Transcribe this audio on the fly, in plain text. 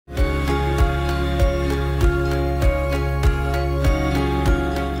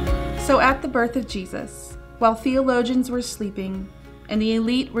So at the birth of Jesus, while theologians were sleeping, and the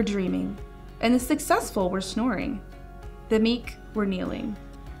elite were dreaming, and the successful were snoring, the meek were kneeling.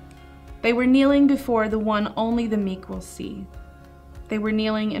 They were kneeling before the one only the meek will see. They were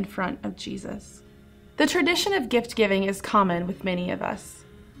kneeling in front of Jesus. The tradition of gift giving is common with many of us.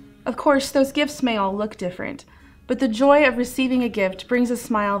 Of course, those gifts may all look different, but the joy of receiving a gift brings a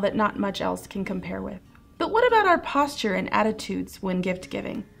smile that not much else can compare with. But what about our posture and attitudes when gift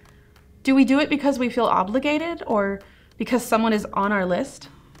giving? Do we do it because we feel obligated or because someone is on our list?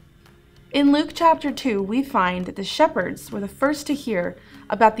 In Luke chapter 2, we find that the shepherds were the first to hear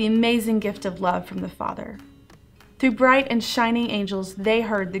about the amazing gift of love from the Father. Through bright and shining angels, they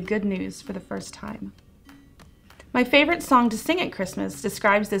heard the good news for the first time. My favorite song to sing at Christmas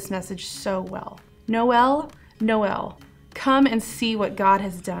describes this message so well. Noel, Noel, come and see what God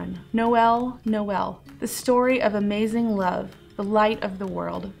has done. Noel, Noel, the story of amazing love, the light of the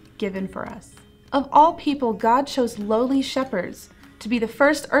world, given for us. Of all people, God chose lowly shepherds to be the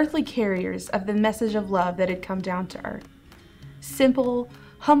first earthly carriers of the message of love that had come down to earth. Simple,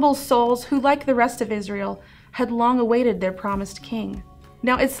 humble souls who, like the rest of Israel, had long awaited their promised king.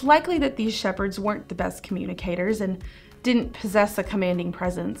 Now, it's likely that these shepherds weren't the best communicators and didn't possess a commanding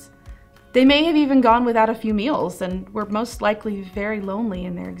presence. They may have even gone without a few meals and were most likely very lonely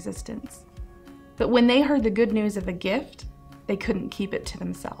in their existence. But when they heard the good news of a gift, they couldn't keep it to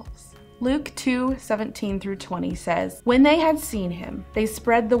themselves. Luke 2:17-20 says, "When they had seen him, they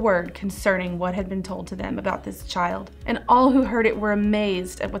spread the word concerning what had been told to them about this child, and all who heard it were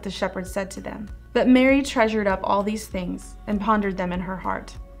amazed at what the shepherds said to them. But Mary treasured up all these things and pondered them in her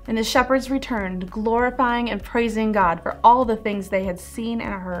heart. And the shepherds returned, glorifying and praising God for all the things they had seen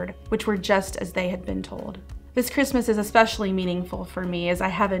and heard, which were just as they had been told." This Christmas is especially meaningful for me as I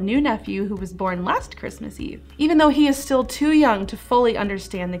have a new nephew who was born last Christmas Eve. Even though he is still too young to fully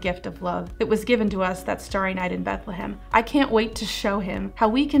understand the gift of love that was given to us that starry night in Bethlehem, I can't wait to show him how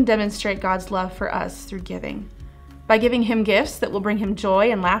we can demonstrate God's love for us through giving. By giving him gifts that will bring him joy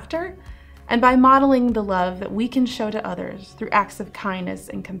and laughter, and by modeling the love that we can show to others through acts of kindness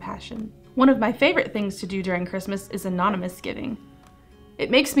and compassion. One of my favorite things to do during Christmas is anonymous giving. It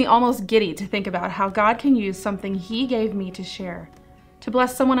makes me almost giddy to think about how God can use something He gave me to share, to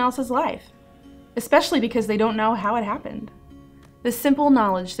bless someone else's life, especially because they don't know how it happened. The simple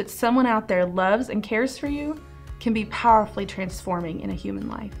knowledge that someone out there loves and cares for you can be powerfully transforming in a human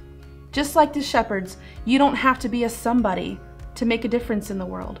life. Just like the shepherds, you don't have to be a somebody to make a difference in the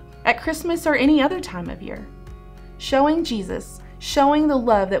world, at Christmas or any other time of year. Showing Jesus, showing the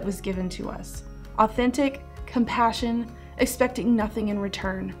love that was given to us, authentic compassion, expecting nothing in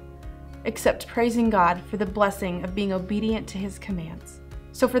return, except praising God for the blessing of being obedient to His commands.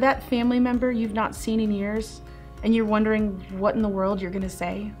 So for that family member you've not seen in years, and you're wondering what in the world you're going to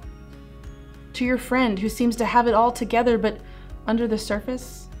say, to your friend who seems to have it all together, but under the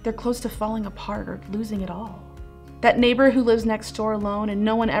surface, they're close to falling apart or losing it all. That neighbor who lives next door alone and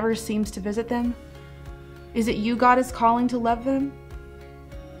no one ever seems to visit them, is it you God is calling to love them?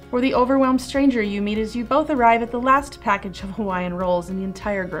 Or the overwhelmed stranger you meet as you both arrive at the last package of Hawaiian rolls in the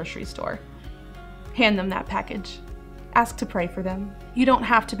entire grocery store? Hand them that package. Ask to pray for them. You don't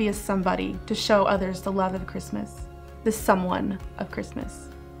have to be a somebody to show others the love of Christmas, the someone of Christmas,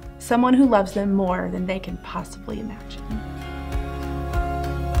 someone who loves them more than they can possibly imagine.